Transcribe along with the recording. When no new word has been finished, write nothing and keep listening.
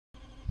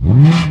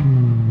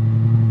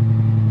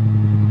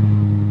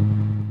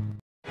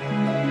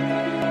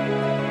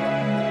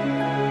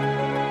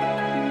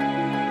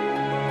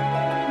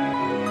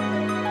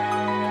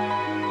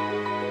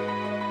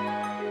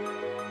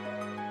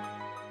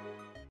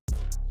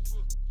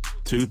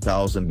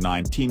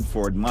2019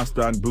 Ford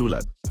Mustang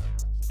Bullitt.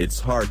 It's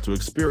hard to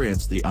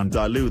experience the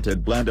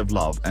undiluted blend of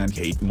love and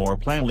hate more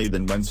plainly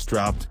than when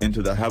strapped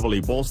into the heavily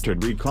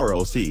bolstered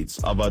Recaro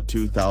seats of a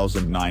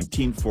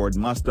 2019 Ford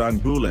Mustang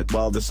Bullitt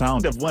while the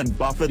sound of wind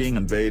buffeting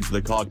invades the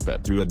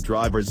cockpit through a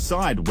driver's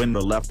side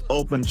window left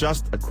open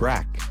just a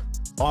crack.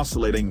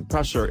 Oscillating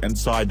pressure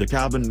inside the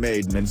cabin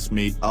made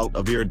mincemeat out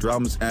of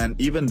eardrums, and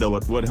even though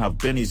it would have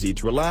been easy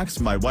to relax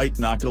my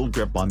white-knuckle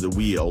grip on the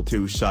wheel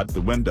to shut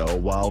the window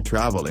while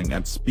traveling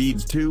at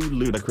speeds too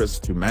ludicrous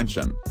to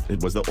mention,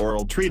 it was the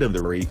oral treat of the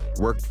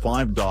reworked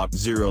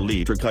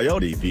 5.0-liter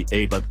Coyote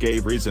V8 that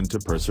gave reason to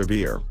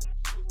persevere.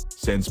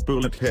 Since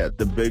Bullitt hit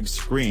the big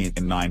screen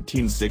in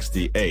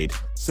 1968,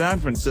 San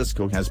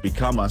Francisco has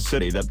become a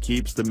city that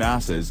keeps the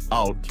masses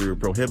out through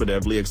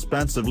prohibitively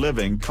expensive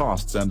living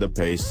costs and a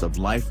pace of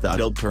life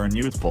that'll turn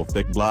youthful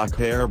thick black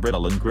hair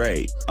brittle and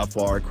gray, a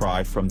far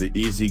cry from the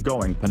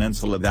easygoing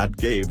peninsula that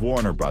gave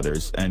Warner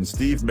Brothers and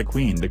Steve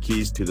McQueen the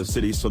keys to the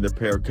city so the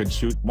pair could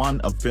shoot one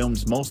of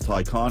film's most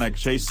iconic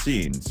chase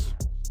scenes.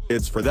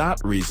 It's for that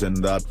reason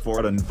that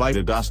Ford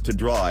invited us to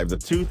drive the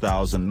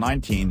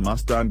 2019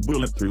 Mustang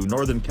Bullitt through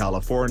Northern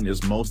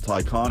California's most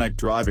iconic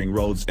driving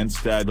roads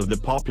instead of the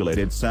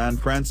populated San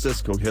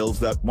Francisco hills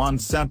that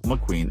once sent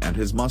McQueen and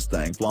his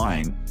Mustang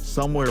flying,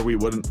 somewhere we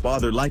wouldn't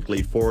bother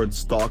likely Ford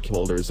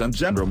stockholders and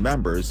general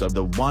members of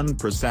the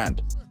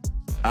 1%.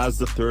 As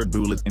the third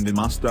Bullitt in the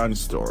Mustang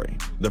story,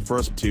 the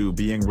first two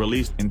being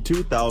released in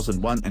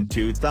 2001 and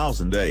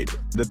 2008,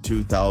 the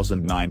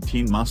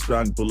 2019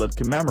 Mustang Bullitt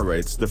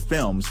commemorates the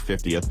film's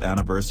 50th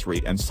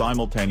anniversary and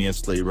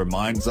simultaneously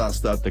reminds us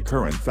that the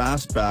current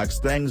fastback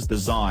Mustang's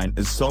design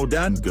is so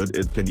damn good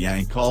it can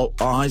yank all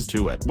eyes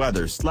to it,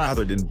 whether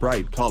slathered in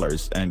bright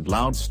colors and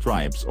loud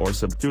stripes or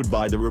subdued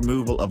by the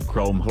removal of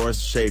chrome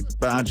horse-shaped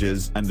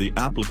badges and the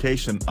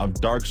application of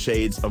dark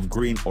shades of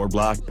green or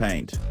black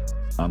paint.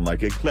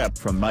 Unlike a clip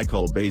from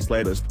Michael Bay's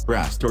latest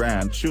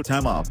restaurant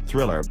shoot-'em-up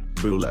thriller,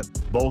 Bullitt,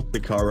 both the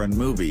car and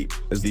movie,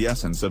 is the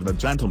essence of a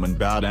gentleman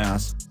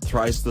badass,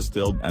 thrice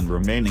distilled and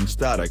remaining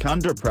static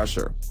under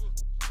pressure.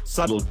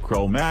 Subtle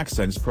chrome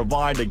accents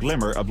provide a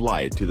glimmer of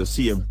light to the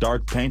sea of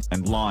dark paint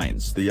and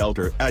lines the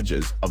outer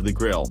edges of the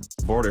grille,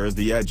 borders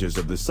the edges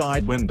of the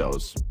side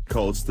windows,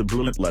 coats the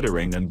Bullitt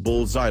lettering and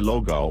bullseye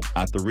logo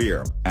at the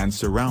rear, and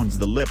surrounds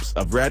the lips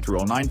of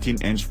retro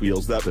 19-inch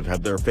wheels that have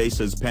had their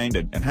faces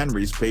painted in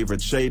Henry's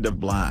favorite shade of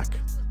black.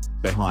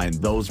 Behind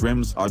those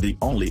rims are the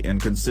only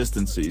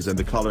inconsistencies in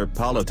the color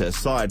palette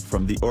aside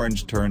from the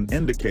orange turn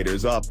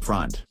indicators up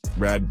front.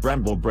 Red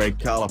Brembo brake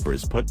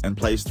calipers put in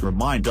place to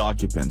remind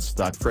occupants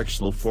that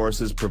frictional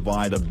forces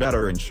provide a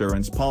better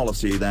insurance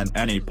policy than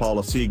any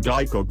policy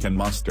Geico can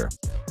muster.